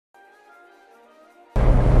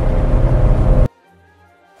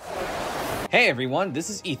Hey everyone, this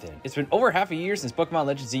is Ethan. It's been over half a year since Pokémon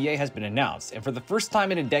Legends Z-A has been announced, and for the first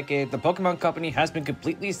time in a decade, the Pokémon Company has been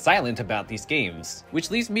completely silent about these games,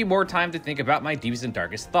 which leaves me more time to think about my deepest and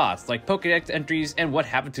darkest thoughts, like Pokédex entries and what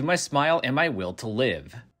happened to my smile and my will to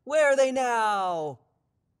live. Where are they now?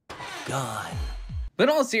 Gone. But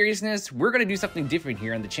in all seriousness, we're going to do something different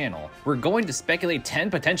here on the channel. We're going to speculate 10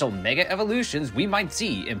 potential Mega Evolutions we might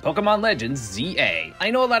see in Pokémon Legends Z-A. I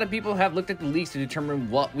know a lot of people have looked at the leaks to determine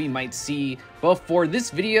what we might see, but for this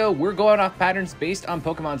video, we're going off patterns based on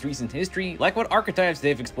Pokemon's recent history, like what archetypes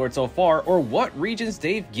they've explored so far, or what regions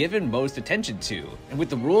they've given most attention to. And with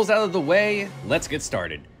the rules out of the way, let's get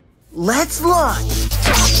started. Let's launch!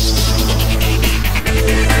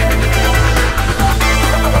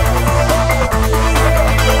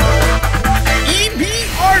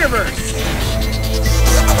 EBOmnitrix!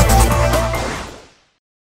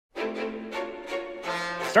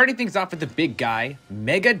 Starting things off with the big guy,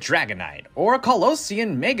 Mega Dragonite, or a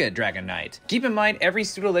Colossian Mega Dragonite. Keep in mind, every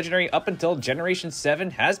pseudo-legendary up until Generation 7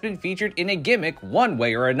 has been featured in a gimmick one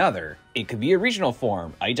way or another. It could be a regional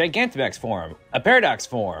form, a Gigantamax form, a Paradox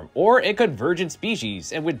form, or a convergent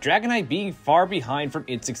species, and with Dragonite being far behind from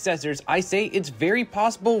its successors, I say it's very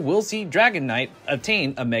possible we'll see Dragonite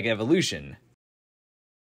obtain a Mega Evolution.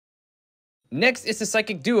 Next is the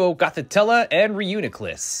psychic duo Gothitella and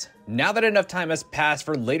Reuniclus. Now that enough time has passed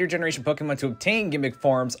for later generation Pokemon to obtain gimmick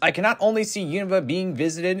forms, I can not only see Unova being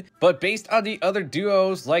visited, but based on the other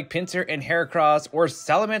duos like Pinsir and Heracross or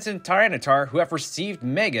Salamence and Tyranitar who have received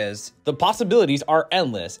Megas, the possibilities are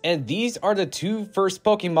endless, and these are the two first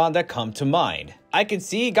Pokemon that come to mind. I can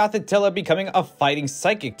see Gothitella becoming a fighting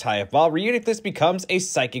psychic type, while Reuniclus becomes a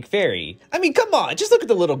psychic fairy. I mean, come on, just look at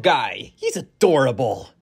the little guy. He's adorable.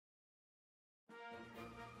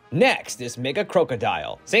 Next is Mega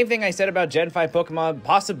Crocodile. Same thing I said about Gen 5 Pokemon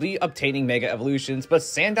possibly obtaining Mega Evolutions, but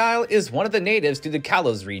Sandile is one of the natives to the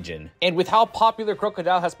Kalos region. And with how popular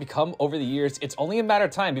Crocodile has become over the years, it's only a matter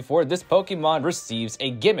of time before this Pokemon receives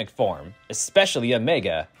a gimmick form, especially a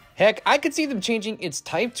Mega. Heck, I could see them changing its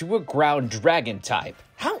type to a ground dragon type.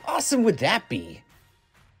 How awesome would that be?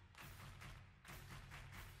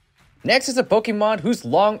 Next is a Pokemon who's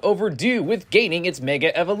long overdue with gaining its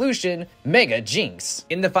Mega Evolution, Mega Jynx.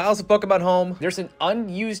 In the files of Pokemon Home, there's an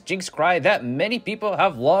unused Jynx cry that many people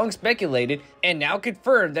have long speculated and now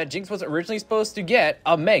confirmed that Jynx was originally supposed to get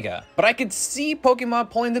a Mega. But I could see Pokemon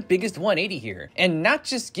pulling the biggest 180 here, and not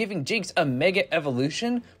just giving Jynx a Mega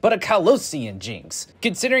Evolution, but a Colossian Jynx.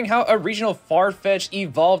 Considering how a regional Farfetch'd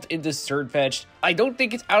evolved into Surdfetch'd, I don't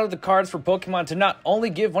think it's out of the cards for Pokemon to not only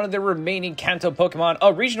give one of their remaining Kanto Pokemon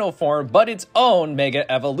a regional form, but its own Mega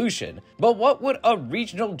Evolution. But what would a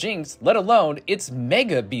regional Jynx, let alone its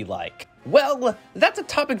Mega, be like? Well, that's a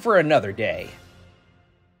topic for another day.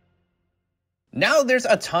 Now there's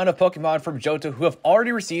a ton of Pokemon from Johto who have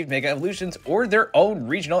already received Mega Evolutions or their own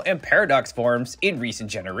regional and Paradox forms in recent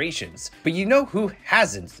generations. But you know who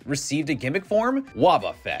hasn't received a gimmick form?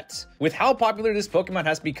 Wobbuffet. With how popular this Pokemon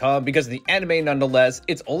has become because of the anime nonetheless,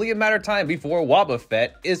 it's only a matter of time before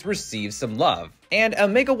Wobbuffet is received some love. And a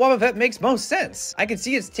Mega Wobbuffet makes most sense. I can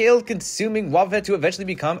see its tail consuming Wobbuffet to eventually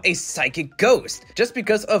become a psychic ghost, just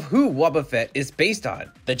because of who Wobbuffet is based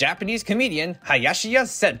on. The Japanese comedian Hayashiya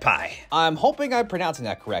Senpai. I'm hoping I'm pronouncing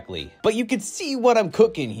that correctly, but you can see what I'm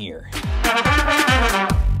cooking here.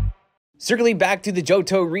 Circling back to the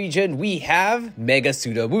Johto region, we have Mega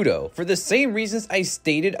Sudowoodo, for the same reasons I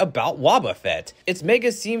stated about Wobbuffet. Its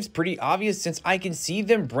Mega seems pretty obvious since I can see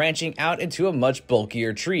them branching out into a much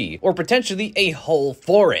bulkier tree, or potentially a whole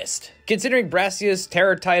forest. Considering Brassius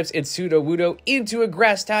Terra types its Sudowoodo into a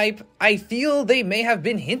grass type, I feel they may have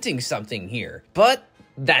been hinting something here, but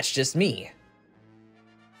that's just me.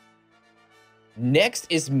 Next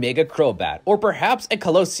is Mega Crobat, or perhaps a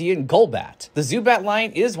Colossian Golbat. The Zubat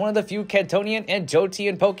line is one of the few Cantonian and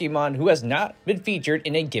Johtian Pokemon who has not been featured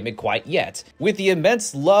in a gimmick quite yet. With the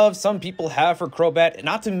immense love some people have for Crobat,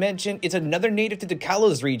 not to mention it's another native to the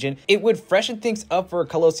Kalos region, it would freshen things up for a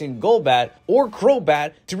Colossian Golbat or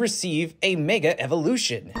Crobat to receive a Mega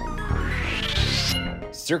Evolution.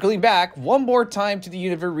 Circling back one more time to the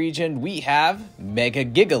Unova region, we have Mega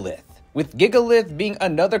Gigalith. With Gigalith being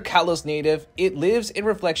another Kalos native, it lives in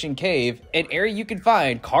Reflection Cave, an area you can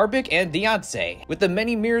find Carbik and Deontay. With the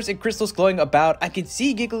many mirrors and crystals glowing about, I can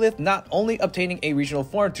see Gigalith not only obtaining a regional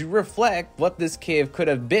form to reflect what this cave could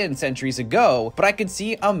have been centuries ago, but I can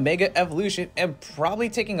see a Mega Evolution and probably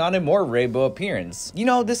taking on a more rainbow appearance. You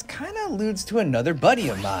know, this kinda alludes to another buddy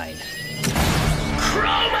of mine.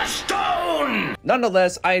 Chroma Stone!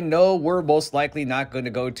 Nonetheless, I know we're most likely not going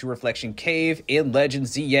to go to Reflection Cave in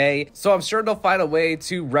Legends Z-A, so I'm sure they'll find a way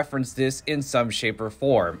to reference this in some shape or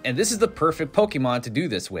form, and this is the perfect Pokemon to do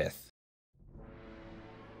this with.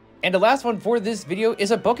 And the last one for this video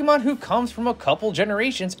is a Pokemon who comes from a couple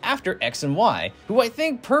generations after X and Y, who I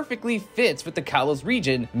think perfectly fits with the Kalos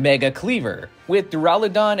region, Mega Cleaver. With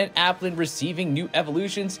Duraludon and Applin receiving new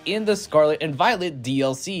evolutions in the Scarlet and Violet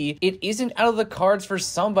DLC, it isn't out of the cards for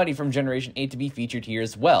somebody from Generation 8 to be featured here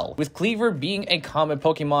as well. With Cleaver being a common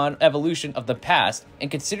Pokemon evolution of the past, and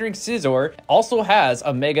considering Scizor also has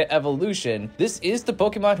a Mega Evolution, this is the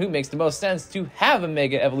Pokemon who makes the most sense to have a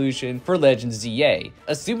Mega Evolution for Legends Z-A.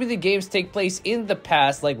 Assuming the games take place in the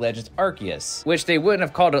past like Legends Arceus, which they wouldn't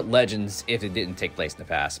have called it Legends if it didn't take place in the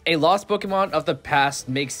past. A lost Pokemon of the past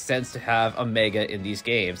makes sense to have a Mega in these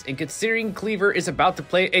games, and considering Cleaver is about to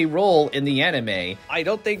play a role in the anime, I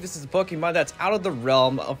don't think this is a Pokemon that's out of the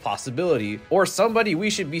realm of possibility, or somebody we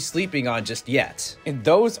should be sleeping on just yet. And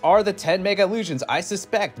those are the 10 Mega Evolutions I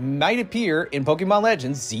suspect might appear in Pokemon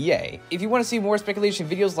Legends Z-A. If you want to see more speculation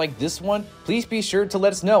videos like this one, please be sure to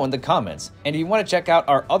let us know in the comments. And if you want to check out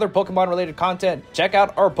our other Pokemon related content, check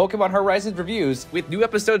out our Pokemon Horizons reviews with new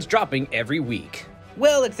episodes dropping every week.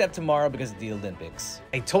 Well, except tomorrow because of the Olympics.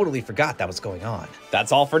 I totally forgot that was going on.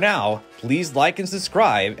 That's all for now. Please like and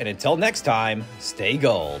subscribe, and until next time, stay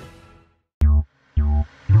gold.